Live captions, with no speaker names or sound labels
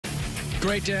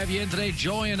Great to have you in today.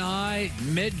 Joy and I,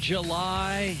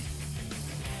 mid-July,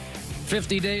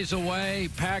 50 days away.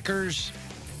 Packers,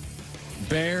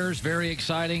 Bears, very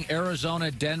exciting. Arizona,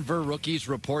 Denver, rookies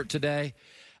report today.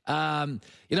 You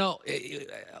know,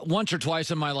 once or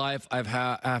twice in my life, I've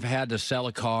had to sell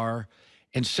a car.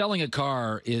 And selling a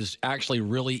car is actually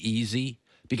really easy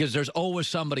because there's always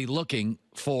somebody looking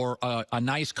for a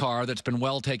nice car that's been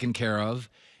well taken care of,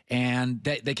 and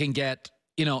they can get,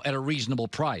 you know, at a reasonable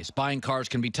price. Buying cars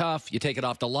can be tough. You take it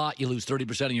off the lot, you lose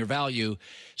 30% of your value.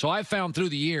 So I've found through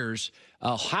the years,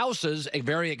 houses are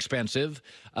very expensive.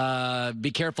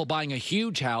 Be careful buying a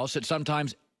huge house. It's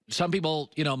sometimes, some people,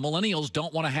 you know, millennials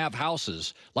don't want to have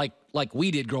houses like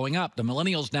we did growing up. The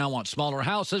millennials now want smaller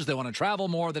houses. They want to travel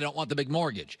more. They don't want the big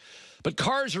mortgage. But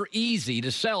cars are easy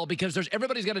to sell because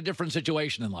everybody's got a different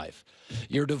situation in life.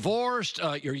 You're divorced,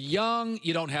 you're young,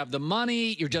 you don't have the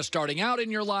money, you're just starting out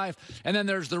in your life, and then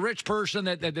there's the rich person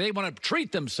that they want to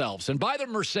treat themselves and buy their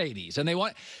Mercedes, and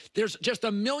there's just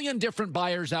a million different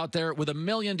buyers out there with a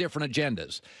million different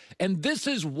agendas. And this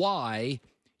is why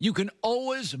you can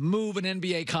always move an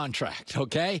NBA contract,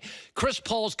 okay? Chris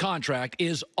Paul's contract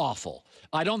is awful.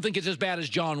 I don't think it's as bad as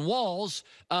John Wall's,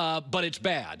 but it's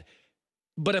bad.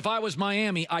 But if I was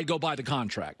Miami, I'd go buy the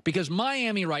contract because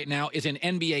Miami right now is in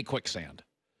NBA quicksand.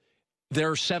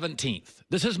 They're 17th.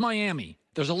 This is Miami.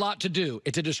 There's a lot to do.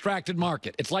 It's a distracted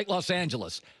market. It's like Los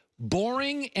Angeles.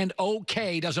 Boring and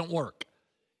okay doesn't work.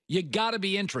 You got to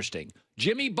be interesting.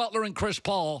 Jimmy Butler and Chris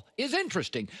Paul is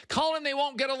interesting. Colin, they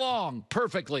won't get along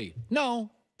perfectly. No,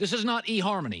 this is not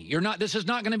eHarmony. This is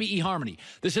not going to be eHarmony.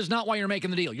 This is not why you're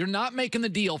making the deal. You're not making the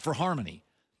deal for harmony.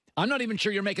 I'm not even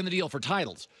sure you're making the deal for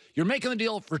titles. You're making the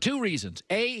deal for two reasons.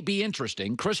 A, be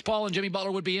interesting. Chris Paul and Jimmy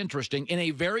Butler would be interesting in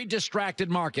a very distracted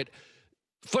market.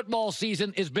 Football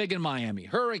season is big in Miami.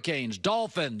 Hurricanes,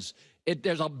 Dolphins,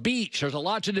 there's a beach. There's a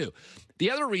lot to do.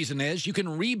 The other reason is you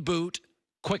can reboot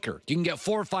quicker. You can get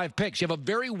 4 or 5 picks. You have a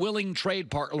very willing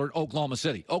trade partner in Oklahoma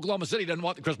City. Oklahoma City doesn't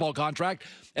want the Chris Paul contract,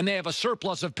 and they have a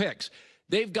surplus of picks.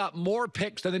 They've got more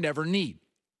picks than they ever need.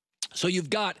 So you've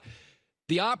got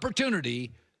the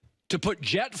opportunity to put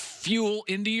jet fuel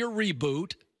into your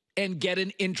reboot and get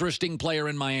an interesting player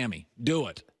in Miami. Do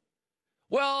it.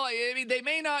 Well, I mean, they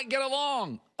may not get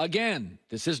along. Again,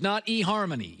 this is not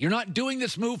eHarmony. You're not doing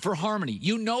this move for harmony.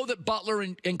 You know that Butler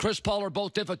and Chris Paul are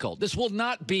both difficult. This will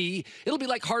not be, it'll be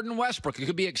like Harden Westbrook. It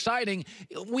could be exciting.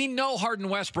 We know Harden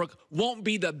Westbrook won't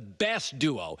be the best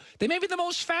duo. They may be the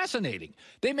most fascinating.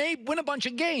 They may win a bunch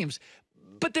of games,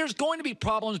 but there's going to be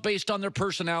problems based on their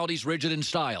personalities, rigid and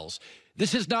styles.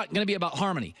 This is not going to be about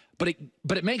harmony, but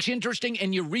it makes you interesting,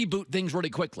 and you reboot things really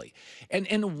quickly.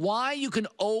 And why you can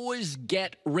always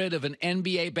get rid of an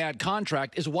NBA bad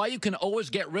contract is why you can always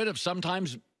get rid of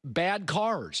sometimes bad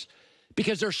cars,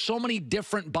 because there's so many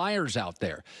different buyers out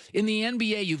there. In the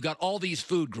NBA, you've got all these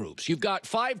food groups. You've got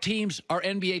 5 teams are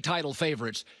NBA title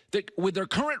favorites that, with their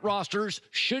current rosters,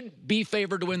 should be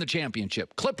favored to win the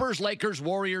championship. Clippers, Lakers,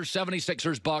 Warriors,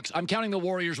 76ers, Bucks. I'm counting the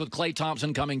Warriors with Klay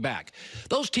Thompson coming back.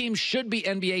 Those teams should be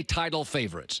NBA title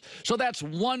favorites. So that's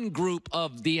one group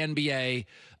of the NBA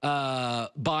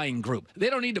buying group. They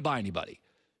don't need to buy anybody.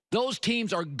 Those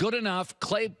teams are good enough.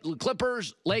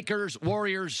 Clippers, Lakers,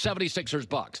 Warriors, 76ers,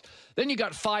 Bucks. Then you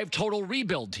got 5 total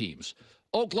rebuild teams.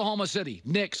 Oklahoma City,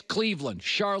 Knicks, Cleveland,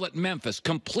 Charlotte, Memphis.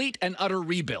 Complete and utter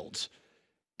rebuilds.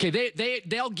 Okay,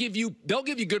 they'll give you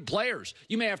good players.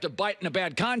 You may have to bite in a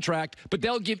bad contract, but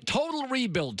they'll give total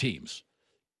rebuild teams.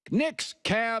 Knicks,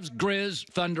 Cavs, Grizz,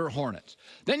 Thunder, Hornets.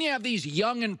 Then you have these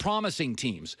young and promising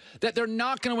teams that they're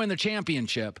not going to win the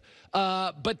championship,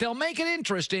 but they'll make it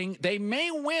interesting. They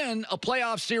may win a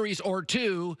playoff series or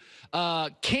two.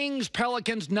 Kings,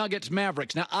 Pelicans, Nuggets,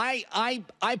 Mavericks. Now, I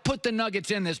put the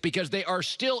Nuggets in this because they are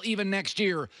still, even next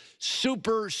year,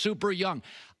 super, super young.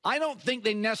 I don't think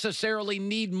they necessarily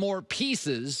need more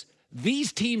pieces.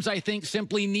 These teams, I think,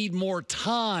 simply need more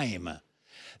time.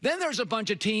 Then there's a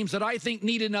bunch of teams that I think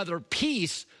need another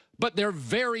piece, but they're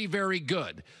very, very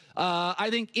good. I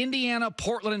think Indiana,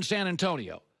 Portland, and San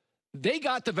Antonio, they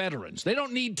got the veterans. They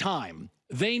don't need time.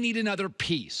 They need another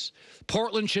piece.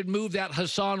 Portland should move that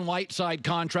Hassan Whiteside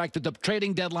contract at the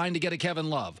trading deadline to get a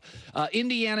Kevin Love.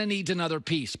 Indiana needs another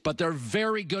piece, but they're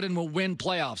very good and will win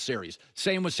playoff series.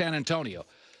 Same with San Antonio.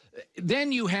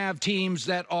 Then you have teams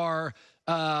that are,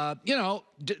 you know,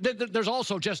 there's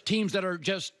also just teams that are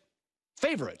just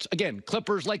favorites. Again,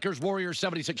 Clippers, Lakers, Warriors,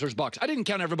 76ers, Bucks. I didn't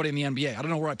count everybody in the NBA. I don't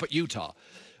know where I put Utah.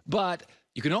 But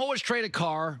you can always trade a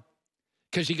car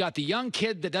because you got the young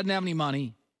kid that doesn't have any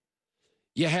money.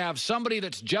 You have somebody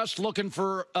that's just looking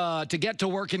for to get to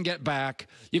work and get back.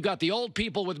 You've got the old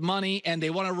people with money and they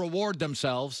want to reward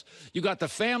themselves. You got the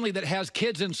family that has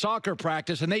kids in soccer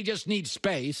practice and they just need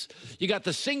space. You got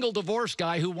the single divorced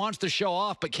guy who wants to show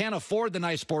off but can't afford the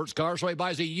nice sports car, so he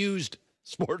buys a used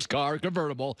sports car,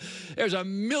 convertible. There's a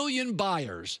million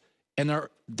buyers, and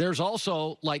there's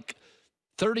also like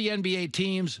 30 NBA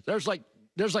teams. There's like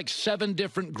 7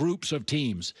 different groups of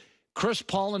teams. Chris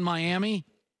Paul in Miami.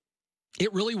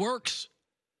 It really works.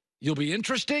 You'll be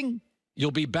interesting,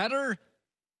 you'll be better,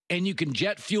 and you can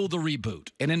jet fuel the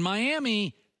reboot. And in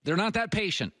Miami, they're not that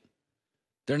patient.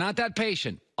 They're not that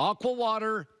patient. Aqua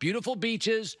water, beautiful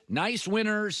beaches, nice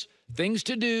winters, things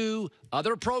to do,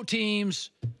 other pro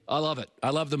teams. I love it. I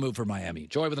love the move for Miami.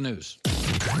 Joy with the news.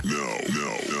 No.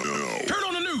 Turn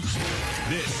on the news.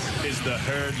 This is the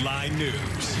Herdline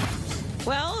News.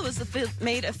 Well, it was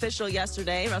made official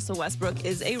yesterday. Russell Westbrook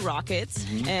is a Rocket.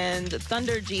 And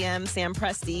Thunder GM Sam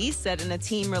Presti said in a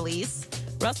team release,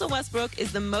 Russell Westbrook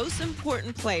is the most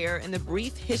important player in the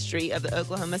brief history of the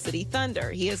Oklahoma City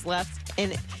Thunder. He has left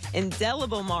an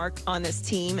indelible mark on this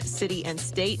team, city, and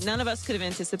state. None of us could have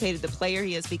anticipated the player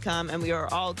he has become, and we are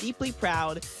all deeply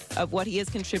proud of what he has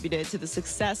contributed to the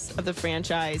success of the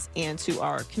franchise and to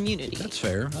our community. That's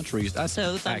fair. That's reasonable.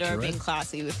 So the Thunder are being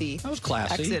classy with the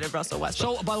exit of Russell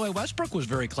Westbrook. So, by the way, Westbrook was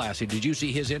very classy. Did you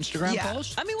see his Instagram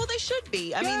post? I mean, well, they should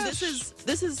be. I mean, this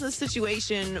is a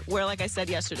situation where, like I said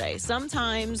yesterday,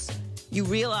 sometimes you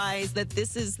realize that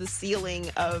this is the ceiling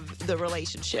of the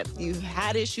relationship. You've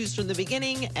had issues from the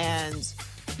beginning, and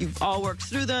you've all worked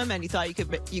through them, and you thought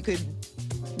you could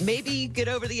maybe get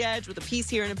over the edge with a piece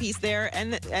here and a piece there,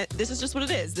 and this is just what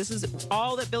it is. This is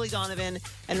all that Billy Donovan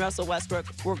and Russell Westbrook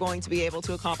were going to be able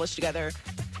to accomplish together.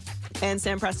 And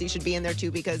Sam Presti should be in there, too,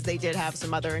 because they did have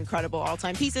some other incredible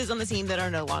all-time pieces on the team that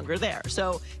are no longer there.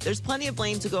 So there's plenty of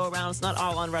blame to go around. It's not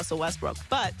all on Russell Westbrook.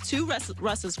 But to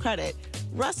Russ's credit,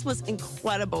 Russ was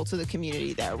incredible to the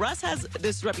community there. Russ has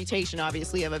this reputation,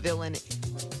 obviously, of a villain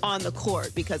on the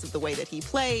court because of the way that he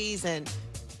plays. And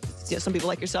some people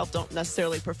like yourself don't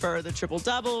necessarily prefer the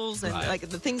triple-doubles and like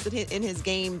the things that in his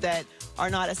game that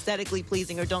are not aesthetically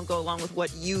pleasing or don't go along with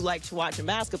what you like to watch in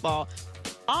basketball.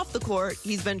 Off the court,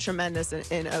 he's been tremendous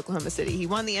in Oklahoma City. He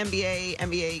won the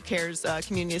NBA Cares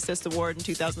Community Assist Award in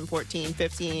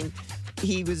 2014-15.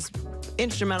 He was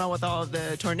instrumental with all of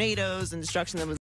the tornadoes and destruction that was